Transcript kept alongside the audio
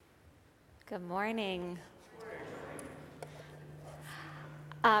Good morning.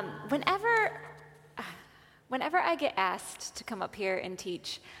 Whenever I get asked to come up here and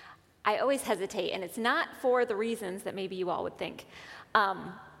teach, I always hesitate, and it's not for the reasons that maybe you all would think.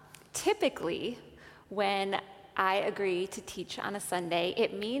 Typically, when I agree to teach on a Sunday,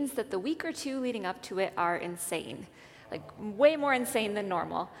 it means that the week or two leading up to it are insane. Like way more insane than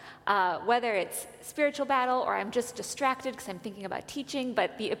normal, whether it's spiritual battle or I'm just distracted because I'm thinking about teaching.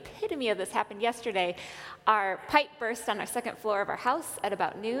 But the epitome of this happened yesterday. Our pipe burst on our second floor of our house at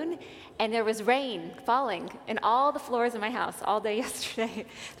about noon, and there was rain falling in all the floors of my house all day yesterday.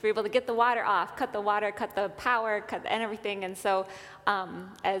 We were able to get the water off, cut the water, cut the power, and everything. And so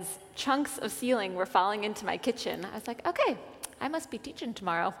as chunks of ceiling were falling into my kitchen, I was like, okay, I must be teaching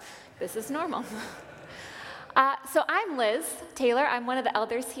tomorrow. This is normal. So I'm Liz Taylor. I'm one of the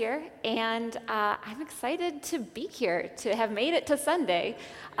elders here, and I'm excited to be here, to have made it to Sunday,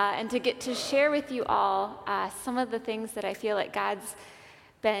 and to get to share with you all some of the things that I feel like God's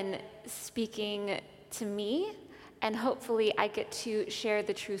been speaking to me, and hopefully I get to share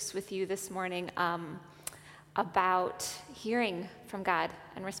the truths with you this morning about hearing from God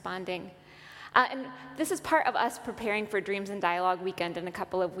and responding. And this is part of us preparing for Dreams and Dialogue weekend in a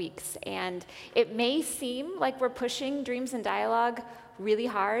couple of weeks. And it may seem like we're pushing Dreams and Dialogue really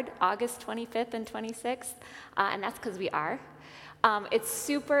hard, August 25th and 26th, and that's because we are. It's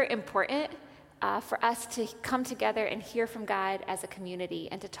super important for us to come together and hear from God as a community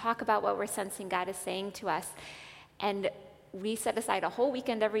and to talk about what we're sensing God is saying to us. And we set aside a whole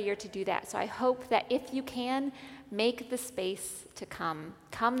weekend every year to do that. So I hope that if you can, make the space to come.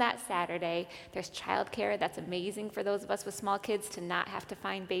 Come that Saturday. There's childcare. That's amazing for those of us with small kids to not have to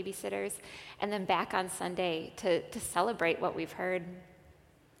find babysitters. And then back on Sunday to celebrate what we've heard.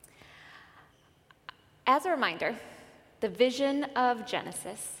 As a reminder, the vision of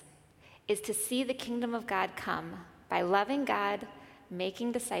Genesis is to see the kingdom of God come by loving God,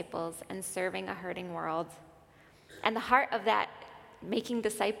 making disciples, and serving a hurting world. And the heart of that making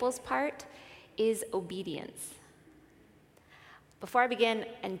disciples part is obedience. Before I begin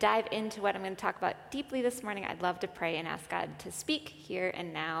and dive into what I'm going to talk about deeply this morning, I'd love to pray and ask God to speak here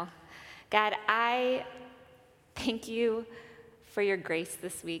and now. God, I thank you for your grace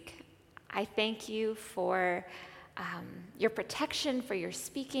this week. I thank you for your protection, for your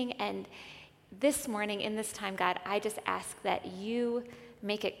speaking. And this morning, in this time, God, I just ask that you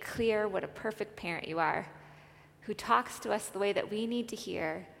make it clear what a perfect parent you are, who talks to us the way that we need to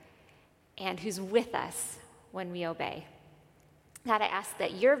hear, and who's with us when we obey. God, I ask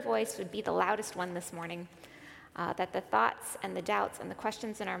that your voice would be the loudest one this morning, that the thoughts and the doubts and the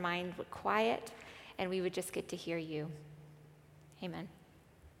questions in our mind would quiet, and we would just get to hear you. Amen.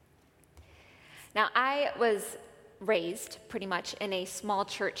 Now, I was raised pretty much in a small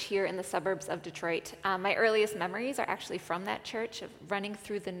church here in the suburbs of Detroit. My earliest memories are actually from that church, of running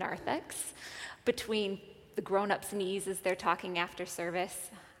through the narthex between the grown-ups' knees as they're talking after service.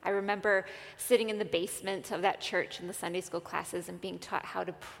 I remember sitting in the basement of that church in the Sunday school classes and being taught how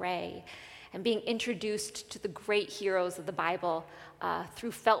to pray and being introduced to the great heroes of the Bible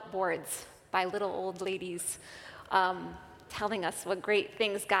through felt boards by little old ladies telling us what great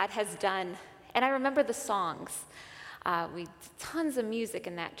things God has done. And I remember the songs. We tons of music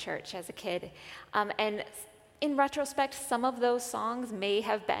in that church as a kid. And in retrospect, some of those songs may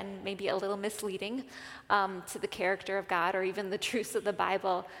have been maybe a little misleading to the character of God or even the truths of the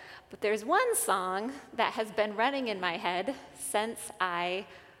Bible. But there's one song that has been running in my head since I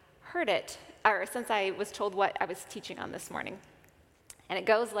heard it, or since I was told what I was teaching on this morning. And it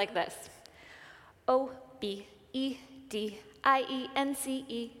goes like this. O-B-E-D-I-E-N-C-E.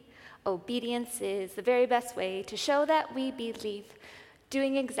 Obedience is the very best way to show that we believe.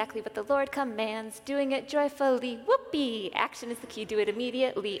 Doing exactly what the Lord commands, doing it joyfully. Whoopee! Action is the key. Do it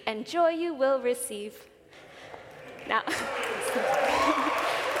immediately, and joy you will receive. Now,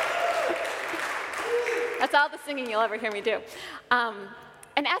 that's all the singing you'll ever hear me do. And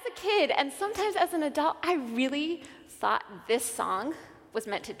as a kid, and sometimes as an adult, I really thought this song was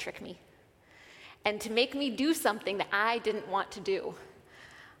meant to trick me and to make me do something that I didn't want to do.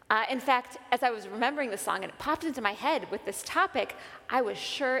 In fact, as I was remembering the song and it popped into my head with this topic, I was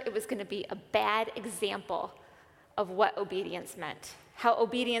sure it was going to be a bad example of what obedience meant, how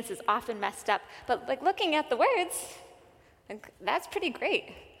obedience is often messed up. But like looking at the words, that's pretty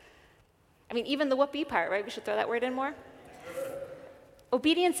great. I mean, even the whoopee part, right? We should throw that word in more.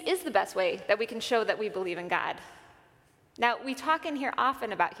 Obedience is the best way that we can show that we believe in God. Now, we talk in here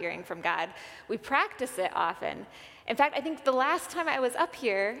often about hearing from God. We practice it often. In fact, I think the last time I was up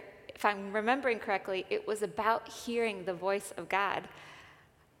here, if I'm remembering correctly, it was about hearing the voice of God.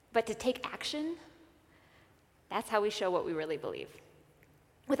 But to take action, that's how we show what we really believe.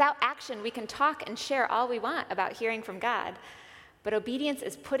 Without action, we can talk and share all we want about hearing from God, but obedience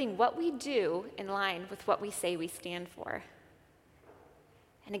is putting what we do in line with what we say we stand for.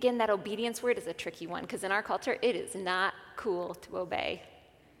 And again, that obedience word is a tricky one, because in our culture, it is not cool to obey.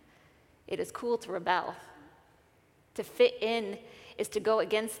 It is cool to rebel. To fit in is to go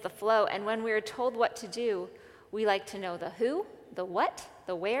against the flow, and when we are told what to do, we like to know the who, the what,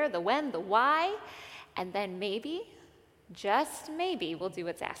 the where, the when, the why, and then maybe, just maybe, we'll do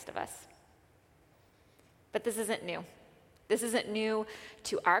what's asked of us. But this isn't new. This isn't new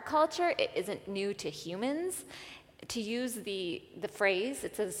to our culture. It isn't new to humans. To use the phrase,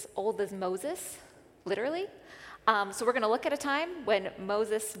 it's as old as Moses, literally. So we're going to look at a time when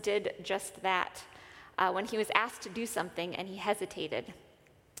Moses did just that, when he was asked to do something and he hesitated.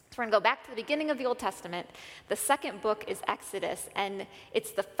 So we're going to go back to the beginning of the Old Testament. The second book is Exodus, and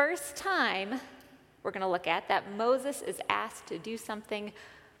it's the first time we're going to look at that Moses is asked to do something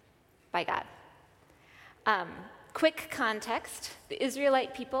by God. Quick context, the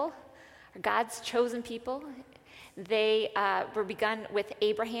Israelite people are God's chosen people. They were begun with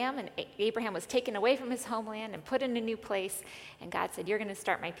Abraham, and Abraham was taken away from his homeland and put in a new place, and God said, "You're going to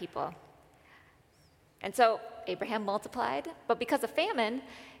start my people." And so Abraham multiplied, but because of famine,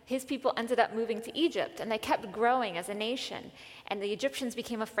 his people ended up moving to Egypt, and they kept growing as a nation, and the Egyptians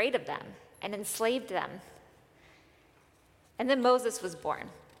became afraid of them and enslaved them. And then Moses was born,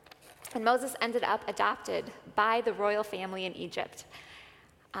 and Moses ended up adopted by the royal family in Egypt,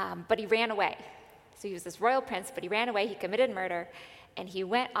 but he ran away. So he was this royal prince, but he ran away, he committed murder, and he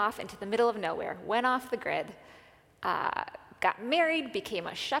went off into the middle of nowhere, went off the grid, got married, became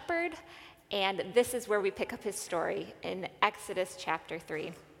a shepherd, and this is where we pick up his story in Exodus chapter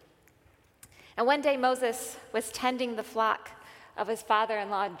 3. And one day Moses was tending the flock of his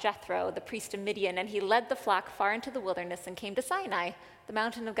father-in-law Jethro, the priest of Midian, and he led the flock far into the wilderness and came to Sinai, the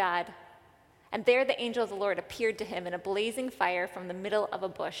mountain of God. And there the angel of the Lord appeared to him in a blazing fire from the middle of a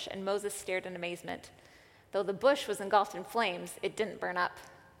bush, and Moses stared in amazement. Though the bush was engulfed in flames, it didn't burn up.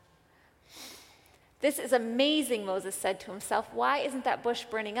 "This is amazing," Moses said to himself. "Why isn't that bush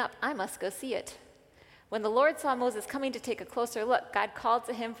burning up? I must go see it." When the Lord saw Moses coming to take a closer look, God called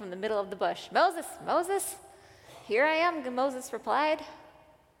to him from the middle of the bush, "Moses, Moses." "Here I am," Moses replied.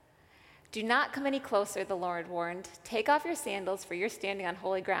 "Do not come any closer," the Lord warned. "Take off your sandals, for you're standing on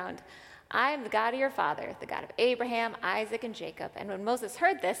holy ground. I am the God of your father, the God of Abraham, Isaac, and Jacob." And when Moses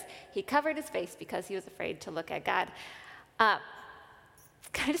heard this, he covered his face because he was afraid to look at God.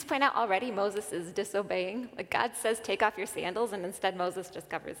 Can I just point out already, Moses is disobeying? Like, God says, take off your sandals, and instead Moses just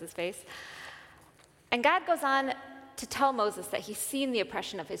covers his face. And God goes on to tell Moses that he's seen the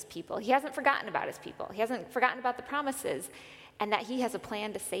oppression of his people. He hasn't forgotten about his people. He hasn't forgotten about the promises, and that he has a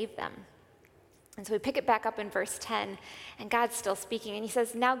plan to save them. And so we pick it back up in verse 10, and God's still speaking, and he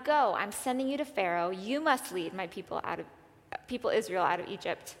says, "Now go, I'm sending you to Pharaoh. You must lead my people Israel out of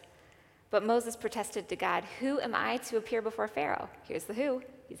Egypt." But Moses protested to God, "Who am I to appear before Pharaoh?" Here's the who.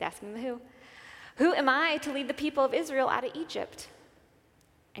 He's asking the who. "Who am I to lead the people of Israel out of Egypt?"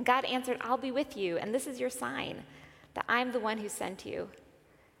 And God answered, "I'll be with you, and this is your sign, that I'm the one who sent you.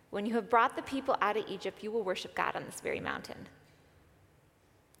 When you have brought the people out of Egypt, you will worship God on this very mountain."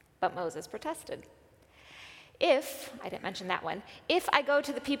 But Moses protested. I didn't mention that one, "If I go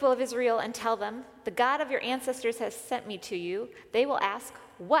to the people of Israel and tell them, 'The God of your ancestors has sent me to you,' they will ask,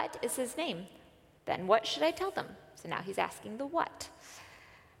 'What is his name?' Then what should I tell them?" So now he's asking the what.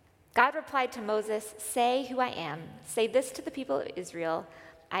 God replied to Moses, "Say who I am. Say this to the people of Israel,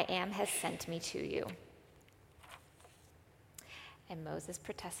 'I am has sent me to you.'" And Moses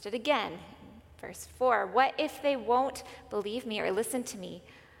protested again. Verse 4, "What if they won't believe me or listen to me?"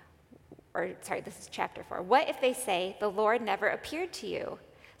 This is chapter 4. "What if they say, 'The Lord never appeared to you?'"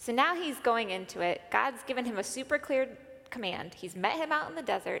 So now he's going into it. God's given him a super clear command. He's met him out in the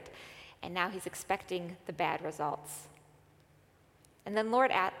desert, and now he's expecting the bad results. And then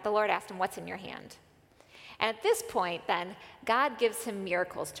the Lord asked him, "What's in your hand?" And at this point, then, God gives him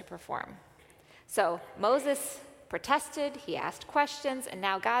miracles to perform. So Moses protested, he asked questions, and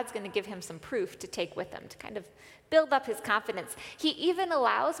now God's going to give him some proof to take with him to kind of build up his confidence. He even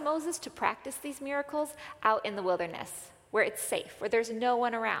allows Moses to practice these miracles out in the wilderness, where it's safe, where there's no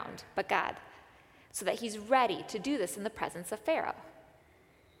one around but God, so that he's ready to do this in the presence of Pharaoh.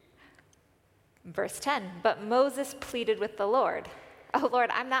 Verse 10, "But Moses pleaded with the Lord. 'Oh Lord,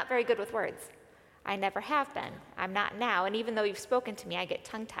 I'm not very good with words. I never have been. I'm not now. And even though you've spoken to me, I get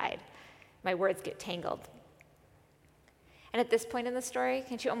tongue-tied. My words get tangled.' And at this point in the story,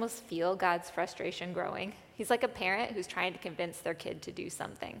 can't you almost feel God's frustration growing? He's like a parent who's trying to convince their kid to do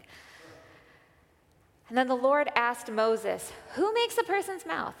something. And then the Lord asked Moses, who makes a person's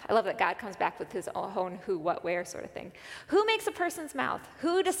mouth? I love that God comes back with his own who, what, where sort of thing. Who makes a person's mouth?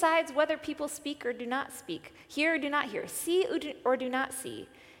 Who decides whether people speak or do not speak, hear or do not hear, see or do not see?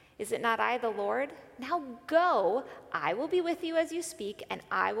 Is it not I, the Lord? Now go, I will be with you as you speak, and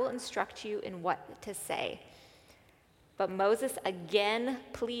I will instruct you in what to say. But Moses again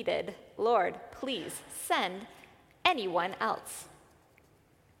pleaded, Lord, please send anyone else.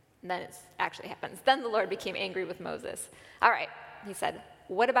 And then it actually happens. Then the Lord became angry with Moses. All right, he said,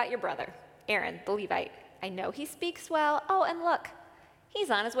 what about your brother, Aaron, the Levite? I know he speaks well. Oh, and look,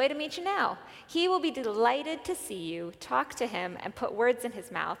 he's on his way to meet you now. He will be delighted to see you, talk to him, and put words in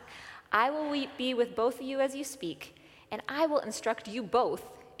his mouth. I will be with both of you as you speak, and I will instruct you both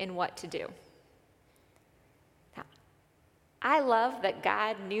in what to do. Now, I love that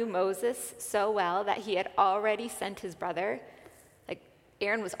God knew Moses so well that he had already sent his brother.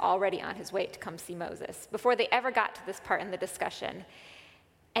 Aaron was already on his way to come see Moses before they ever got to this part in the discussion.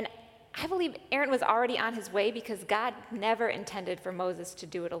 And I believe Aaron was already on his way because God never intended for Moses to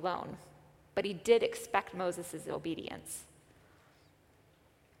do it alone, but he did expect Moses' obedience.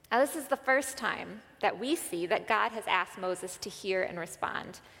 Now, this is the first time that we see that God has asked Moses to hear and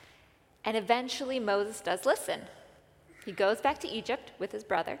respond. And eventually Moses does listen. He goes back to Egypt with his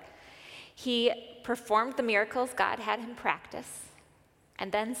brother. He performed the miracles God had him practice,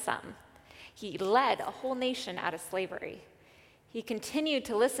 and then some. He led a whole nation out of slavery. He continued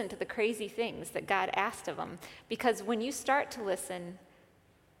to listen to the crazy things that God asked of him, because when you start to listen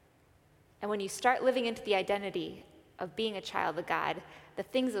and when you start living into the identity of being a child of God, the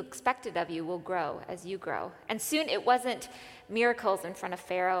things expected of you will grow as you grow. And soon it wasn't miracles in front of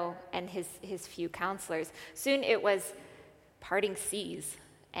Pharaoh and his few counselors. Soon it was parting seas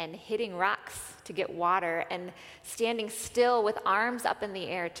and hitting rocks to get water and standing still with arms up in the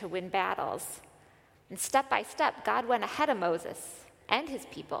air to win battles. And step by step, God went ahead of Moses and his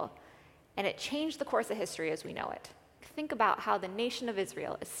people, and it changed the course of history as we know it. Think about how the nation of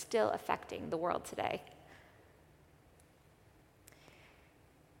Israel is still affecting the world today.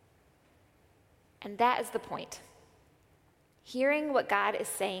 And that is the point. Hearing what God is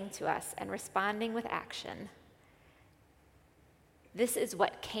saying to us and responding with action. This is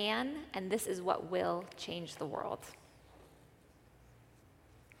what can and this is what will change the world.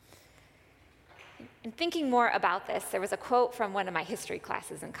 In thinking more about this, there was a quote from one of my history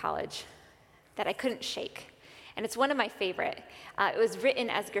classes in college that I couldn't shake. And it's one of my favorite. It was written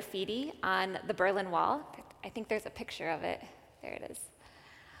as graffiti on the Berlin Wall. I think there's a picture of it. There it is.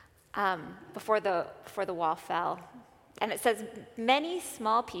 Before the wall fell. And it says, many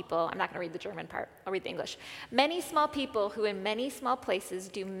small people, I'm not going to read the German part, I'll read the English. Many small people who in many small places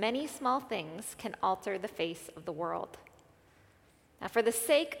do many small things can alter the face of the world. Now, for the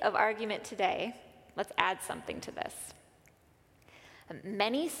sake of argument today, let's add something to this.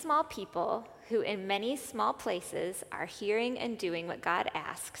 Many small people who in many small places are hearing and doing what God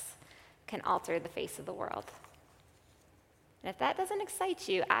asks can alter the face of the world. And if that doesn't excite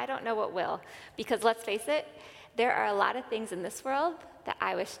you, I don't know what will. Because let's face it, there are a lot of things in this world that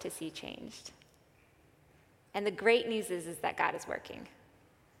I wish to see changed. And the great news is that God is working.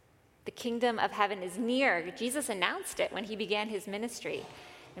 The kingdom of heaven is near. Jesus announced it when he began his ministry.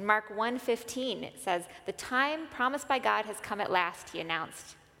 In Mark 1:15, it says, the time promised by God has come at last, he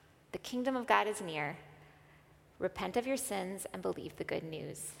announced. The kingdom of God is near. Repent of your sins and believe the good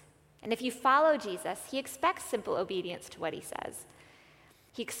news. And if you follow Jesus, he expects simple obedience to what he says.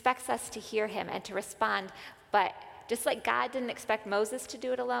 He expects us to hear him and to respond, but just like God didn't expect Moses to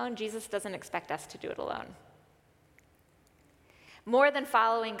do it alone, Jesus doesn't expect us to do it alone. More than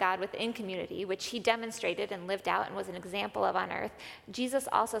following God within community, which he demonstrated and lived out and was an example of on earth, Jesus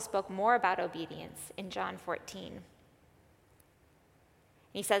also spoke more about obedience in John 14.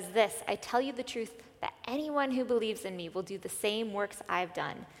 He says this, I tell you the truth, that anyone who believes in me will do the same works I've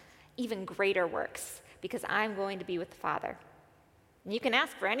done, even greater works, because I'm going to be with the Father. And you can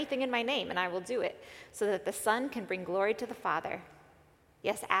ask for anything in my name, and I will do it, so that the Son can bring glory to the Father.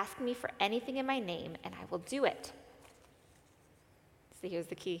 Yes, ask me for anything in my name, and I will do it. So here's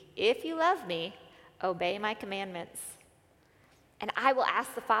the key. If you love me, obey my commandments. And I will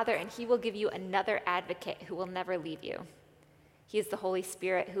ask the Father, and he will give you another advocate who will never leave you. He is the Holy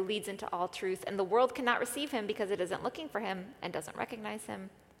Spirit who leads into all truth, and the world cannot receive him because it isn't looking for him and doesn't recognize him.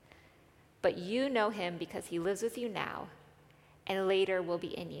 But you know him because he lives with you now and later will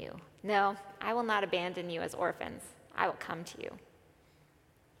be in you. No, I will not abandon you as orphans. I will come to you.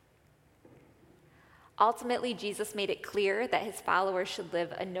 Ultimately, Jesus made it clear that his followers should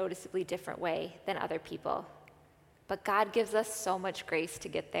live a noticeably different way than other people. But God gives us so much grace to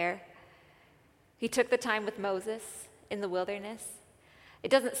get there. He took the time with Moses in the wilderness. It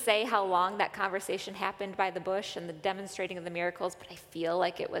doesn't say how long that conversation happened by the bush and the demonstrating of the miracles, but I feel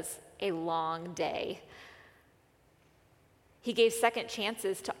like it was a long day. He gave second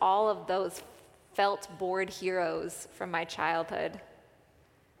chances to all of those felt bored heroes from my childhood.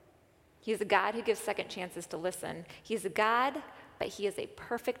 He is a God who gives second chances to listen. He's a God, but he is a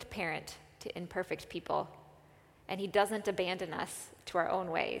perfect parent to imperfect people. And he doesn't abandon us to our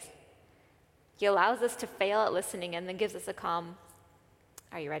own ways. He allows us to fail at listening and then gives us a calm,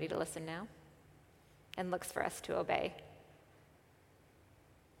 "Are you ready to listen now?" and looks for us to obey.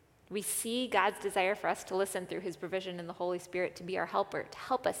 We see God's desire for us to listen through his provision in the Holy Spirit to be our helper, to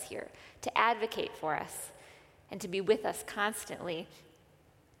help us here, to advocate for us, and to be with us constantly.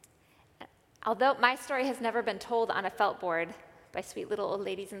 Although my story has never been told on a felt board by sweet little old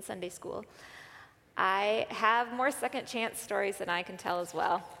ladies in Sunday school, I have more second chance stories than I can tell as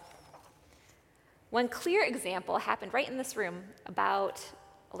well. One clear example happened right in this room about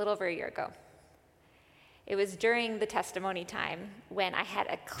a little over a year ago. It was during the testimony time when I had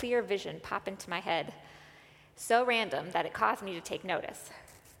a clear vision pop into my head, so random that it caused me to take notice.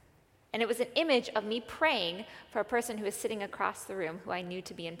 And it was an image of me praying for a person who was sitting across the room who I knew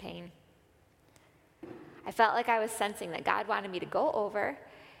to be in pain. I felt like I was sensing that God wanted me to go over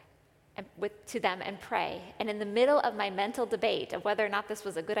to them and pray. And in the middle of my mental debate of whether or not this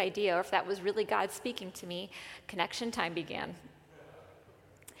was a good idea or if that was really God speaking to me, connection time began.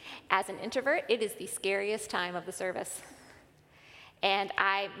 As an introvert, it is the scariest time of the service. And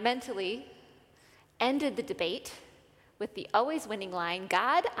I mentally ended the debate with the always winning line,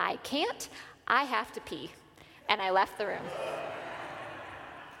 "God, I can't, I have to pee." And I left the room.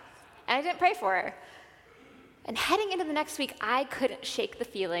 And I didn't pray for her. And heading into the next week, I couldn't shake the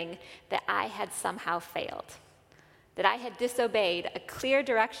feeling that I had somehow failed, that I had disobeyed a clear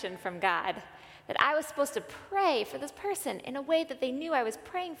direction from God, that I was supposed to pray for this person in a way that they knew I was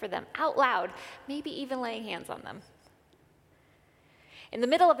praying for them out loud, maybe even laying hands on them. In the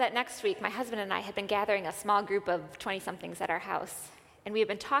middle of that next week, my husband and I had been gathering a small group of 20-somethings at our house, and we had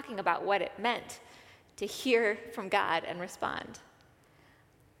been talking about what it meant to hear from God and respond.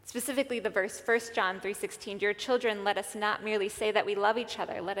 Specifically the verse, 1 John 3:16, "Dear children, let us not merely say that we love each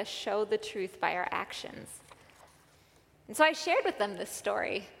other, let us show the truth by our actions." And so I shared with them this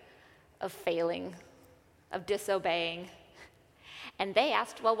story of failing, of disobeying. And they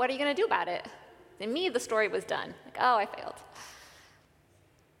asked, "Well, what are you going to do about it?" And me, the story was done. Like, "Oh, I failed."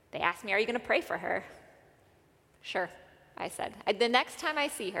 They asked me, "Are you going to pray for her?" "Sure," I said. "The next time I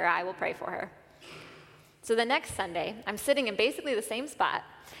see her, I will pray for her." So the next Sunday, I'm sitting in basically the same spot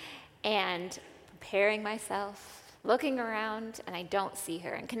and preparing myself, looking around, and I don't see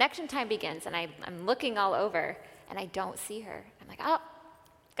her. And connection time begins, and I'm looking all over, and I don't see her. I'm like, "Oh,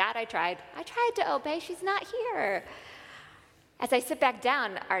 God, I tried. I tried to obey. She's not here." As I sit back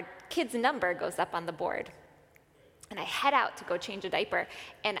down, our kid's number goes up on the board. And I head out to go change a diaper,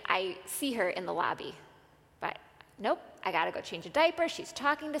 and I see her in the lobby. But nope, I gotta go change a diaper. She's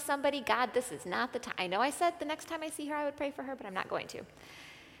talking to somebody. God, this is not the time. I know I said the next time I see her I would pray for her, but I'm not going to.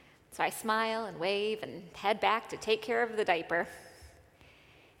 So I smile and wave and head back to take care of the diaper.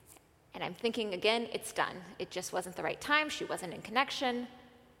 And I'm thinking again, it's done. It just wasn't the right time. She wasn't in connection.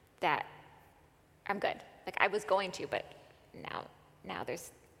 That I'm good. Like I was going to, but now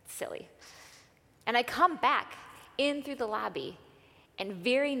there's silly. And I come back in through the lobby and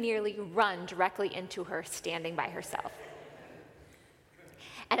very nearly run directly into her standing by herself.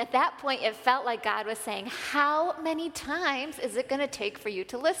 And at that point, it felt like God was saying, "How many times is it going to take for you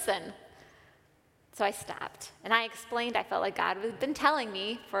to listen?" So I stopped, and I explained I felt like God had been telling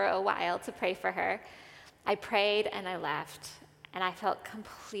me for a while to pray for her. I prayed and I left, and I felt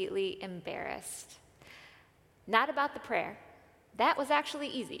completely embarrassed. Not about the prayer. That was actually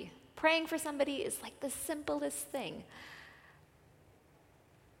easy. Praying for somebody is like the simplest thing.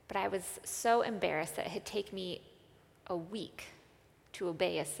 But I was so embarrassed that it had taken me a week to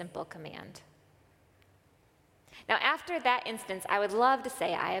obey a simple command. Now, after that instance, I would love to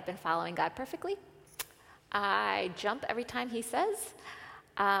say I have been following God perfectly. I jump every time he says,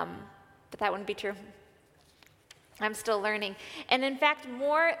 but that wouldn't be true. I'm still learning. And in fact,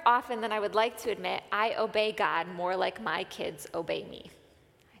 more often than I would like to admit, I obey God more like my kids obey me.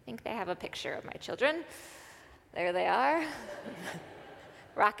 I think they have a picture of my children. There they are,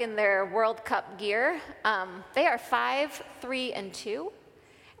 rocking their World Cup gear. They are 5, 3, and 2.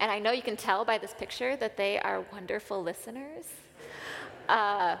 And I know you can tell by this picture that they are wonderful listeners.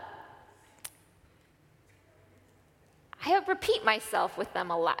 I repeat myself with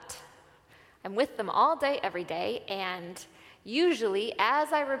them a lot. I'm with them all day, every day, and usually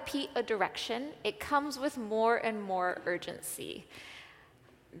as I repeat a direction, it comes with more and more urgency.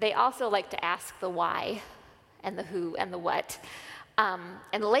 They also like to ask the why and the who and the what.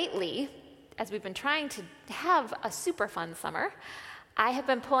 And lately, as we've been trying to have a super fun summer, I have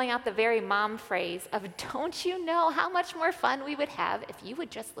been pulling out the very mom phrase of, don't you know how much more fun we would have if you would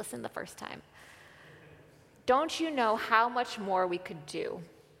just listen the first time? Don't you know how much more we could do?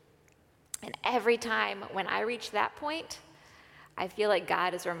 And every time when I reach that point, I feel like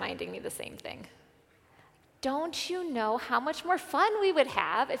God is reminding me the same thing. Don't you know how much more fun we would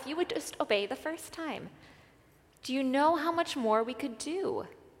have if you would just obey the first time? Do you know how much more we could do?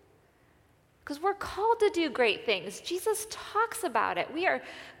 Because we're called to do great things. Jesus talks about it. We are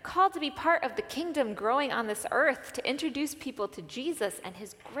called to be part of the kingdom growing on this earth, to introduce people to Jesus and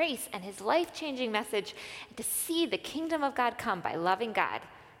his grace and his life-changing message, and to see the kingdom of God come by loving God,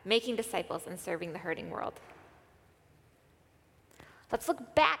 making disciples, and serving the hurting world. Let's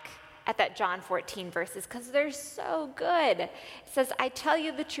look back at that John 14 verses, because they're so good. It says, I tell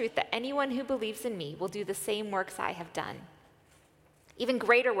you the truth, that anyone who believes in me will do the same works I have done. Even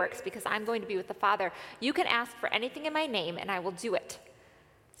greater works, because I'm going to be with the Father. You can ask for anything in my name, and I will do it,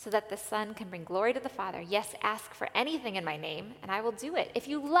 so that the Son can bring glory to the Father. Yes, ask for anything in my name, and I will do it. If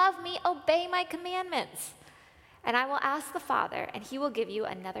you love me, obey my commandments. And I will ask the Father, and he will give you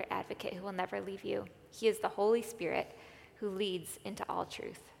another advocate who will never leave you. He is the Holy Spirit who leads into all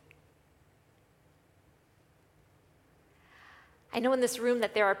truth. I know in this room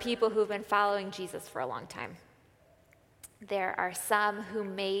that there are people who have been following Jesus for a long time. There are some who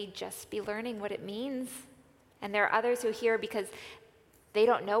may just be learning what it means, and there are others who hear because they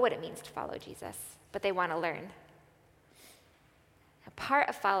don't know what it means to follow Jesus, but they want to learn. A part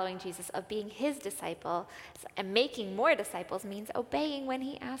of following Jesus, of being his disciple, and making more disciples means obeying when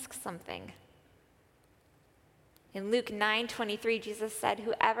he asks something. In Luke 9:23, Jesus said,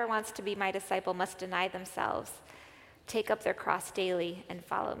 whoever wants to be my disciple must deny themselves, take up their cross daily, and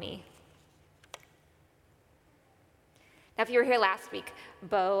follow me. Now, if you were here last week,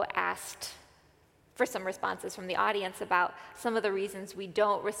 Bo asked for some responses from the audience about some of the reasons we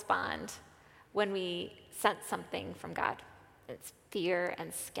don't respond when we sense something from God. It's fear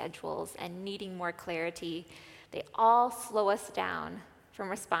and schedules and needing more clarity. They all slow us down from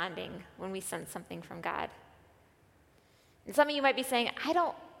responding when we sense something from God. And some of you might be saying, I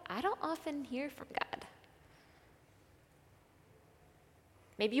don't often hear from God.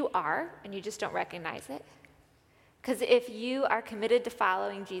 Maybe you are, and you just don't recognize it. Because if you are committed to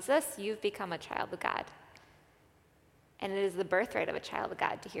following Jesus, you've become a child of God. And it is the birthright of a child of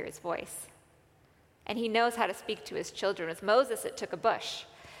God to hear his voice. And he knows how to speak to his children. With Moses, it took a bush.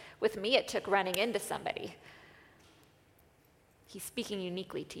 With me, it took running into somebody. He's speaking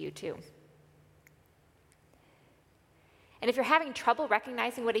uniquely to you too. And if you're having trouble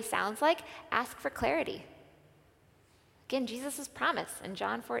recognizing what he sounds like, ask for clarity. Again, Jesus' promise in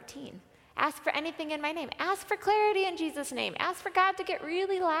John 14. Ask for anything in my name. Ask for clarity in Jesus' name. Ask for God to get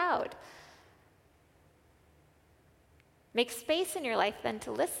really loud. Make space in your life then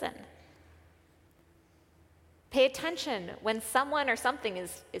to listen. Pay attention when someone or something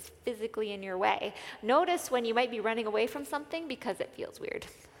is physically in your way. Notice when you might be running away from something because it feels weird.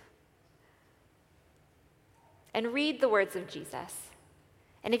 And read the words of Jesus.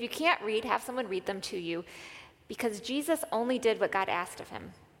 And if you can't read, have someone read them to you, because Jesus only did what God asked of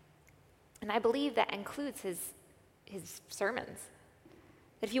him. And I believe that includes his sermons.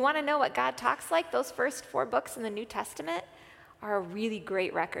 If you want to know what God talks like, those first 4 books in the New Testament are a really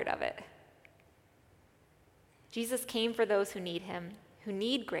great record of it. Jesus came for those who need him, who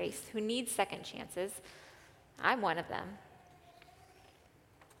need grace, who need second chances. I'm one of them.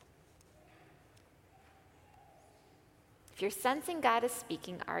 If you're sensing God is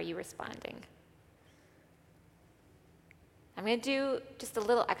speaking, are you responding? I'm going to do just a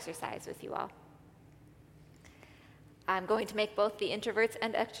little exercise with you all. I'm going to make both the introverts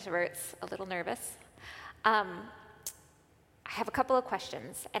and extroverts a little nervous. I have a couple of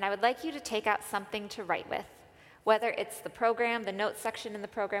questions, and I would like you to take out something to write with, whether it's the program, the notes section in the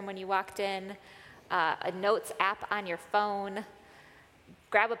program when you walked in, a notes app on your phone,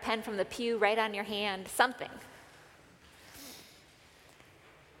 grab a pen from the pew, write on your hand, something.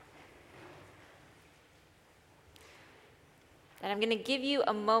 And I'm going to give you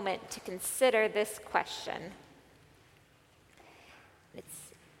a moment to consider this question.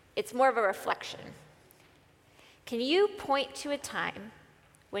 It's more of a reflection. Can you point to a time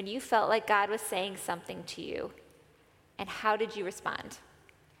when you felt like God was saying something to you, and how did you respond?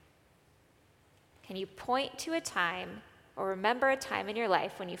 Can you point to a time or remember a time in your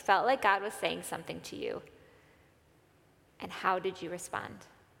life when you felt like God was saying something to you. And how did you respond?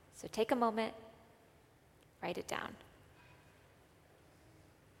 So take a moment, write it down.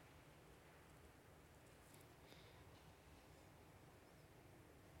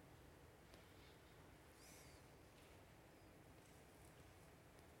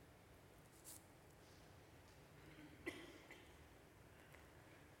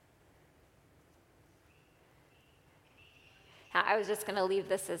 Now, I was just going to leave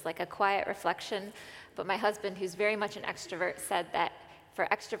this as like a quiet reflection, but my husband, who's very much an extrovert, said that for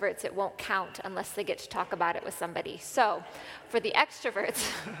extroverts, it won't count unless they get to talk about it with somebody. So for the extroverts,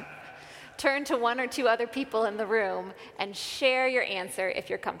 turn to one or two other people in the room and share your answer if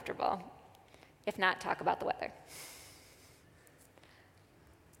you're comfortable. If not, talk about the weather.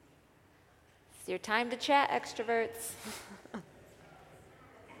 It's your time to chat, extroverts.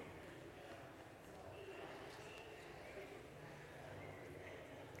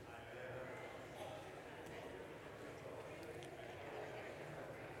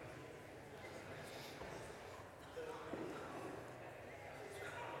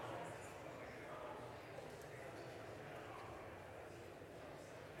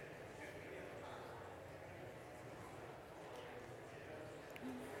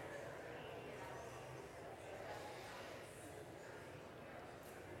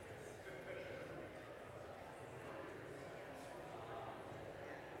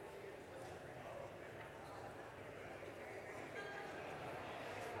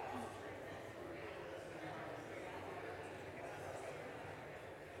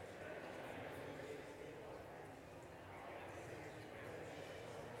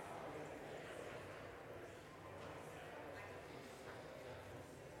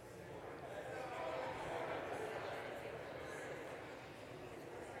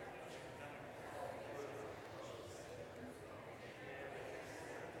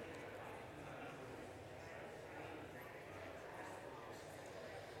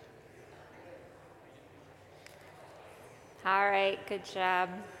 All right, good job.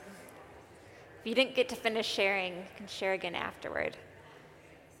 If you didn't get to finish sharing, you can share again afterward,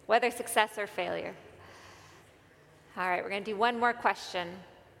 whether success or failure. All right, we're going to do one more question.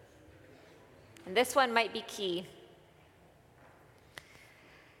 And this one might be key.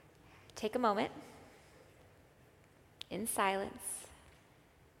 Take a moment in silence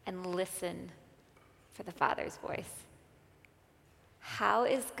and listen for the Father's voice. How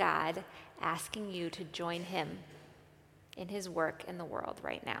is God asking you to join him in his work in the world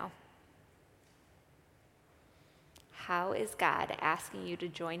right now? How is God asking you to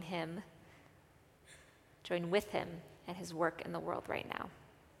join with him in his work in the world right now?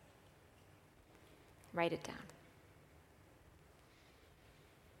 Write it down.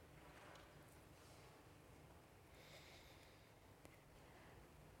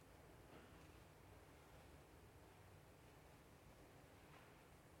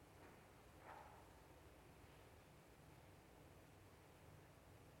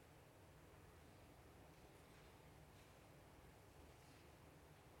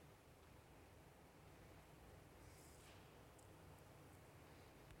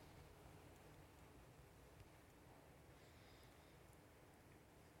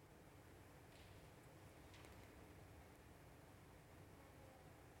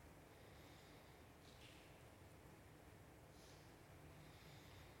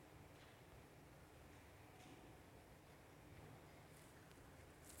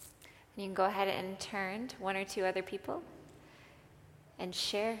 You can go ahead and turn to one or two other people and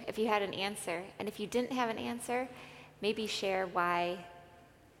share if you had an answer. And if you didn't have an answer, maybe share why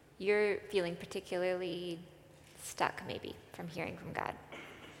you're feeling particularly stuck, maybe, from hearing from God.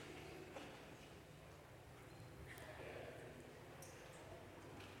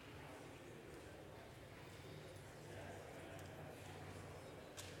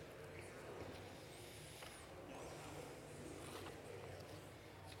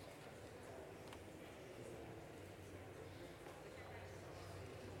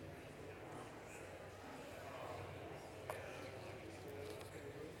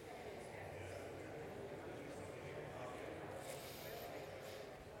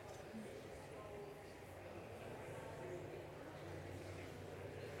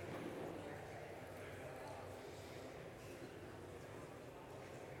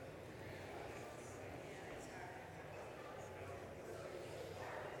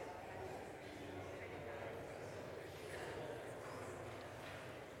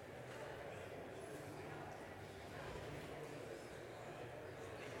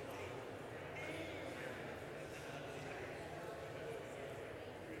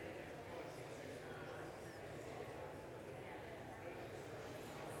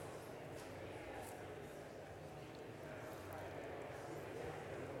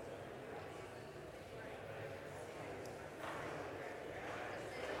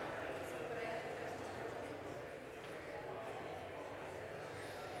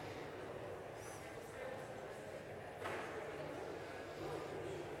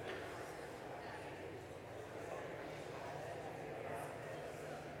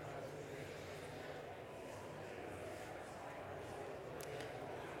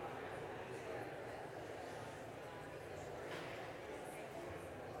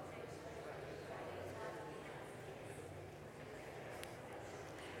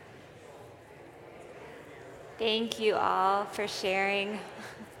 Thank you all for sharing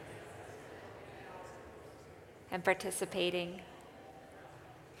and participating.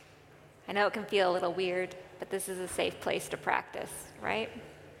 I know it can feel a little weird, but this is a safe place to practice, right?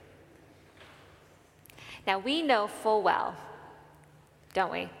 Now, we know full well,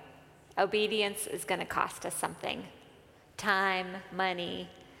 don't we? Obedience is going to cost us something. Time, money,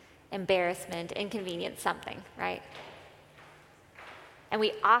 embarrassment, inconvenience, something, right? And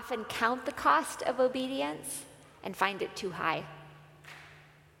we often count the cost of obedience and find it too high.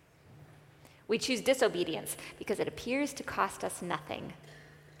 We choose disobedience because it appears to cost us nothing,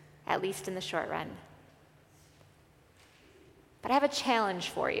 at least in the short run. But I have a challenge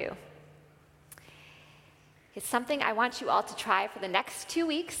for you. It's something I want you all to try for the next 2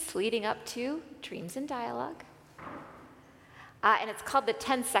 weeks leading up to Dreams in Dialogue. And it's called the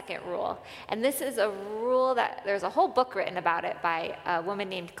 10-second rule. And this is a rule that there's a whole book written about it by a woman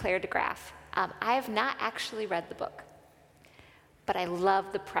named Claire DeGraff. I have not actually read the book, but I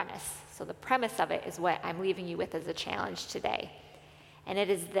love the premise. So the premise of it is what I'm leaving you with as a challenge today. And it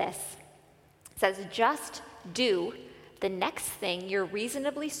is this. It says, just do the next thing you're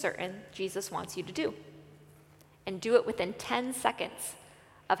reasonably certain Jesus wants you to do. And do it within 10 seconds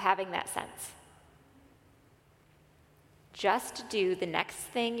of having that sense. Just do the next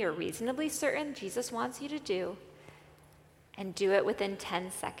thing you're reasonably certain Jesus wants you to do, and do it within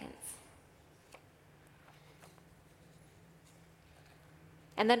 10 seconds.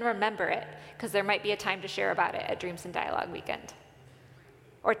 And then remember it, because there might be a time to share about it at Dreams in Dialogue weekend.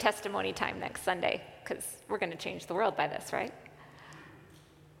 Or testimony time next Sunday, because we're going to change the world by this, right?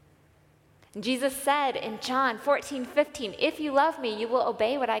 And Jesus said in John 14:15, if you love me, you will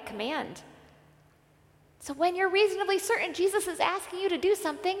obey what I command. So when you're reasonably certain Jesus is asking you to do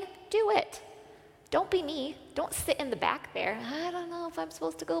something, do it. Don't be me. Don't sit in the back there. I don't know if I'm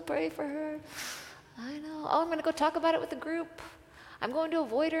supposed to go pray for her. I know. Oh, I'm going to go talk about it with the group. I'm going to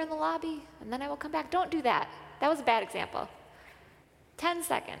avoid her in the lobby, and then I will come back. Don't do that. That was a bad example. 10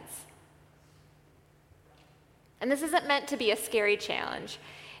 seconds. And this isn't meant to be a scary challenge.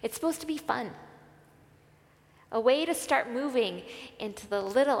 It's supposed to be fun. A way to start moving into the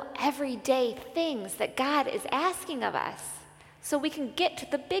little everyday things that God is asking of us so we can get to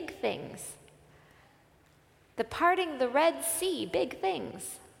the big things. The parting the Red Sea, big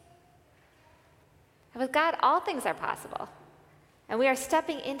things. And with God, all things are possible. And we are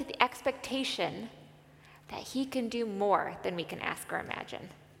stepping into the expectation that He can do more than we can ask or imagine.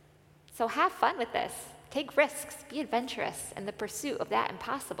 So have fun with this. Take risks. Be adventurous in the pursuit of that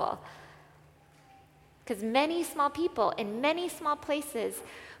impossible. Because many small people in many small places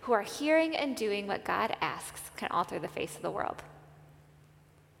who are hearing and doing what God asks can alter the face of the world.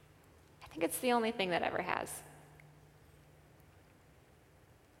 I think it's the only thing that ever has.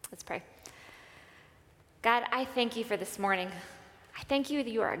 Let's pray. God, I thank you for this morning. I thank you that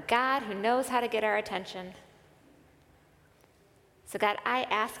you are a God who knows how to get our attention. So God, I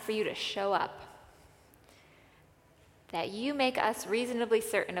ask for you to show up, that you make us reasonably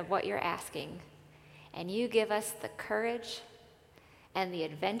certain of what you're asking, and you give us the courage and the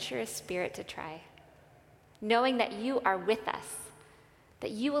adventurous spirit to try, knowing that you are with us,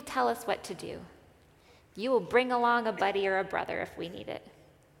 that you will tell us what to do. You will bring along a buddy or a brother if we need it.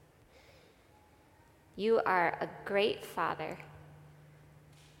 You are a great Father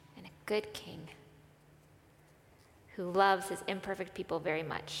and a good King who loves his imperfect people very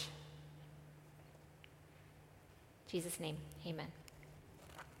much. In Jesus' name, amen.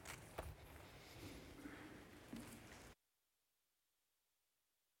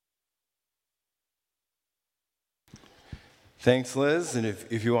 Thanks, Liz. And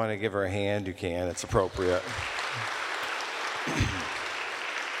if you want to give her a hand, you can. It's appropriate.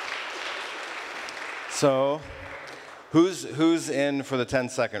 So, who's in for the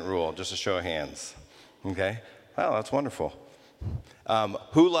 10-second rule? Just a show of hands. Okay. Wow, that's wonderful.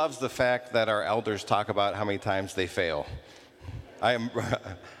 Who loves the fact that our elders talk about how many times they fail? I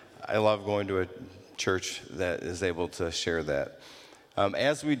love going to a church that is able to share that.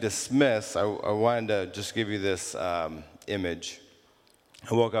 As we dismiss, I wanted to just give you this image.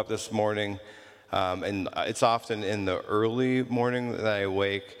 I woke up this morning, and it's often in the early morning that I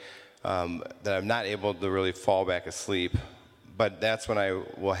wake that I'm not able to really fall back asleep, but that's when I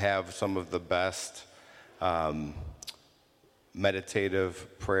will have some of the best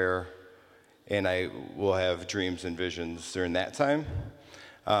meditative prayer, and I will have dreams and visions during that time.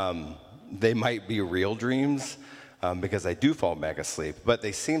 They might be real dreams, because I do fall back asleep, but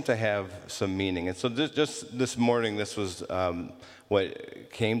they seem to have some meaning. And so just this morning, this was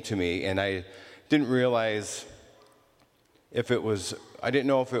what came to me, and I didn't realize I didn't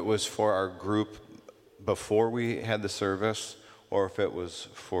know if it was for our group before we had the service, or if it was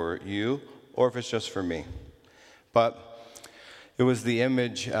for you, or if it's just for me. But it was the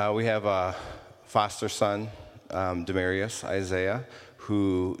image. We have a foster son, Demarius Isaiah,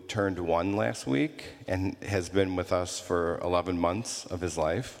 who turned 1 last week and has been with us for 11 months of his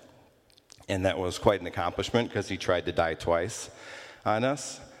life. And that was quite an accomplishment because he tried to die twice on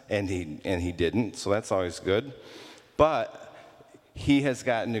us, and he didn't, so that's always good. But he has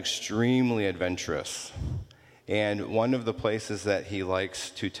gotten extremely adventurous. And one of the places that he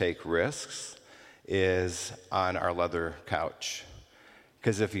likes to take risks is on our leather couch.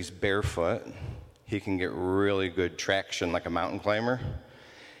 Because if he's barefoot, he can get really good traction like a mountain climber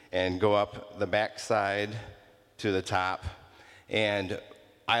and go up the backside to the top. And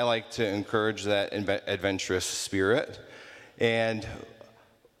I like to encourage that adventurous spirit. And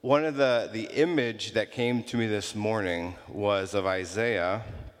one of the image that came to me this morning was of Isaiah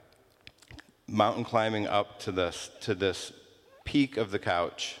mountain climbing up to this peak of the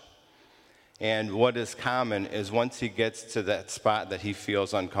couch. And what is common is once he gets to that spot that he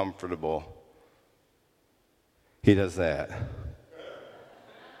feels uncomfortable, he does that.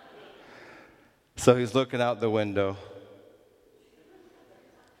 So he's looking out the window,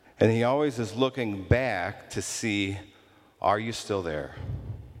 and he always is looking back to see, are you still there?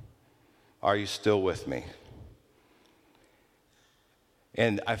 Are you still with me?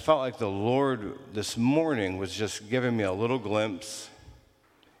 And I felt like the Lord this morning was just giving me a little glimpse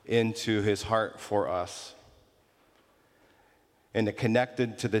into his heart for us. And it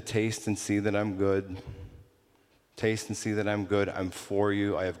connected to the taste and see that I'm good. Taste and see that I'm good. I'm for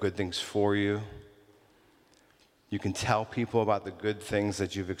you. I have good things for you. You can tell people about the good things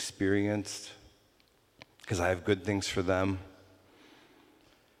that you've experienced because I have good things for them.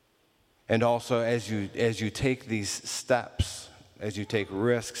 And also, as you take these steps, as you take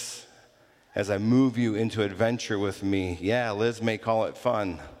risks, as I move you into adventure with me, yeah, Liz may call it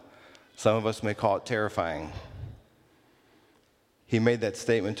fun. Some of us may call it terrifying. He made that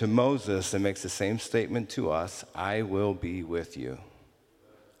statement to Moses and makes the same statement to us. I will be with you.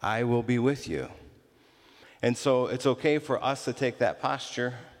 I will be with you. And so it's okay for us to take that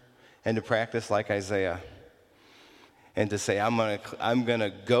posture and to practice like Isaiah. And to say, I'm gonna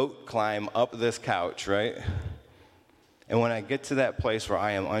goat climb up this couch, right? And when I get to that place where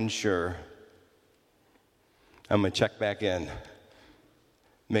I am unsure, I'm going to check back in.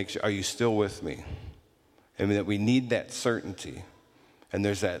 Make sure, are you still with me? I mean, that we need that certainty. And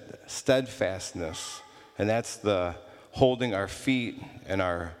there's that steadfastness. And that's the holding our feet and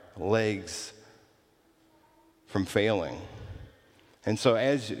our legs from failing. And so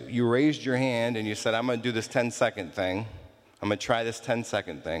as you raised your hand and you said, I'm going to do this 10-second thing, I'm going to try this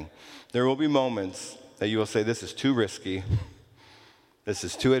 10-second thing, there will be moments that you will say, this is too risky, this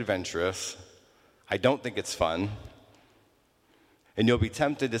is too adventurous, I don't think it's fun. And you'll be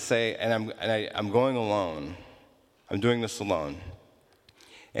tempted to say, I'm going alone. I'm doing this alone.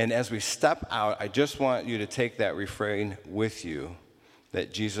 And as we step out, I just want you to take that refrain with you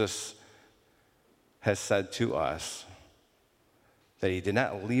that Jesus has said to us, that he did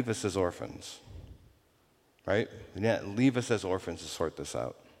not leave us as orphans, right? He did not leave us as orphans to sort this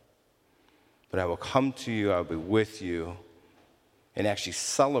out. But I will come to you, I'll be with you, and actually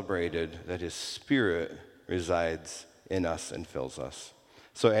celebrated that his Spirit resides in us and fills us.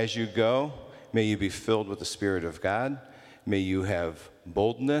 So as you go, may you be filled with the Spirit of God. May you have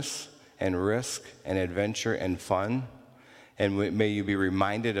boldness and risk and adventure and fun. And may you be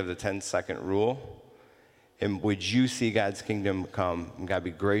reminded of the 10-second rule. And would you see God's kingdom come? And God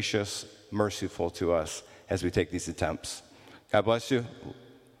be gracious, merciful to us as we take these attempts. God bless you.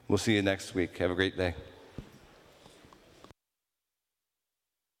 We'll see you next week. Have a great day.